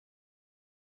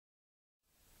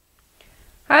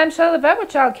Hi, I'm Shelley the Vet with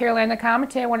ChildCareLand.com, and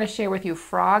today I want to share with you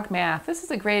frog math. This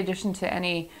is a great addition to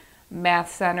any math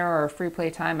center or free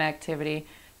playtime activity.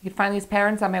 You can find these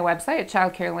patterns on my website at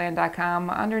ChildCareLand.com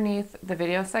underneath the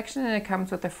video section, and it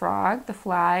comes with the frog, the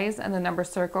flies, and the number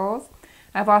circles.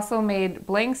 I've also made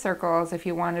blank circles if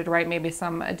you wanted to write maybe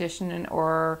some addition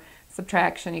or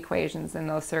subtraction equations in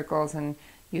those circles and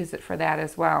use it for that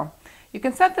as well. You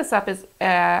can set this up as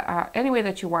any way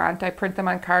that you want. I print them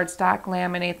on cardstock,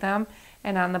 laminate them,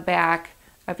 and on the back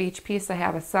of each piece I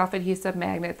have a self-adhesive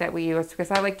magnet that we use because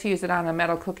I like to use it on a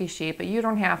metal cookie sheet, but you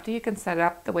don't have to. You can set it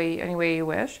up any way you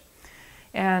wish.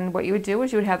 And what you would do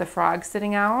is you would have the frog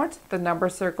sitting out, the number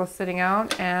circle sitting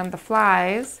out, and the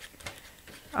flies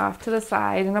off to the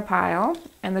side in a pile,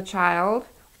 and the child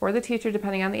or the teacher,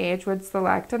 depending on the age, would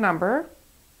select a number,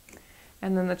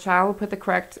 and then the child would put the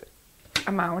correct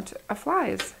amount of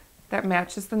flies that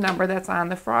matches the number that's on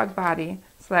the frog body.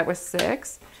 So that was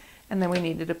 6. And then we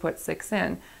needed to put 6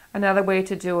 in. Another way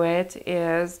to do it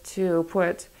is to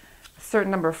put a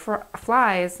certain number of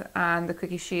flies on the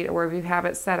cookie sheet or wherever you have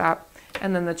it set up,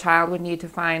 and then the child would need to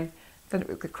find the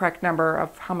correct number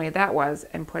of how many that was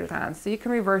and put it on. So you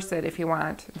can reverse it if you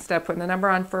want. Instead of putting the number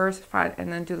on first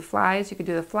and then do the flies, you could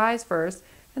do the flies first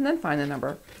and then find the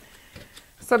number.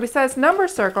 So besides number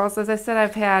circles, as I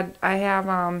said, I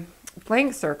have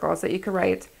blank circles that you could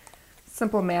write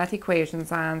simple math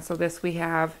equations on. So this we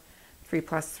have 3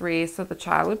 plus 3, so the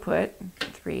child would put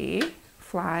 3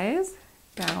 flies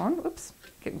down, oops,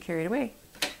 getting carried away,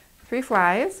 3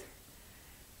 flies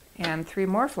and 3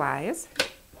 more flies,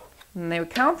 and they would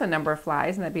count the number of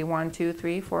flies, and that'd be 1, 2,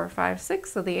 3, 4, 5,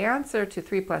 6, so the answer to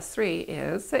 3 plus 3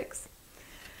 is 6.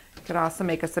 You could also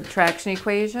make a subtraction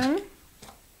equation,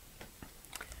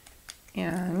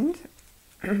 and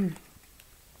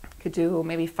could do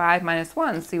maybe 5 minus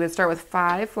 1, so you would start with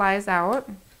 5 flies out,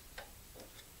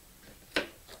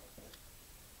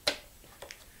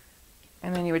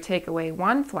 and then you would take away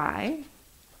 1 fly,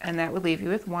 and that would leave you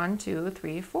with 1, 2,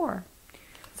 3, 4.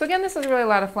 So again, this is really a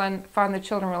lot of fun. The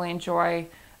children really enjoy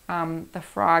the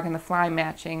frog and the fly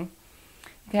matching.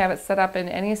 You can have it set up in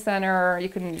any center. You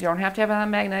don't have to have it on a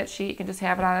magnet sheet. You can just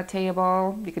have it on a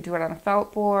table. You could do it on a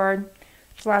felt board.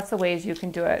 There's lots of ways you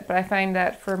can do it. But I find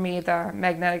that for me, the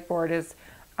magnetic board is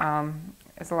a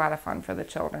lot of fun for the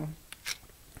children.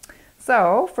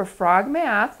 So for frog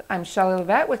math, I'm Shelley the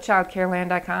Vet with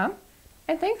ChildCareLand.com.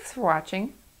 And thanks for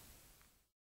watching.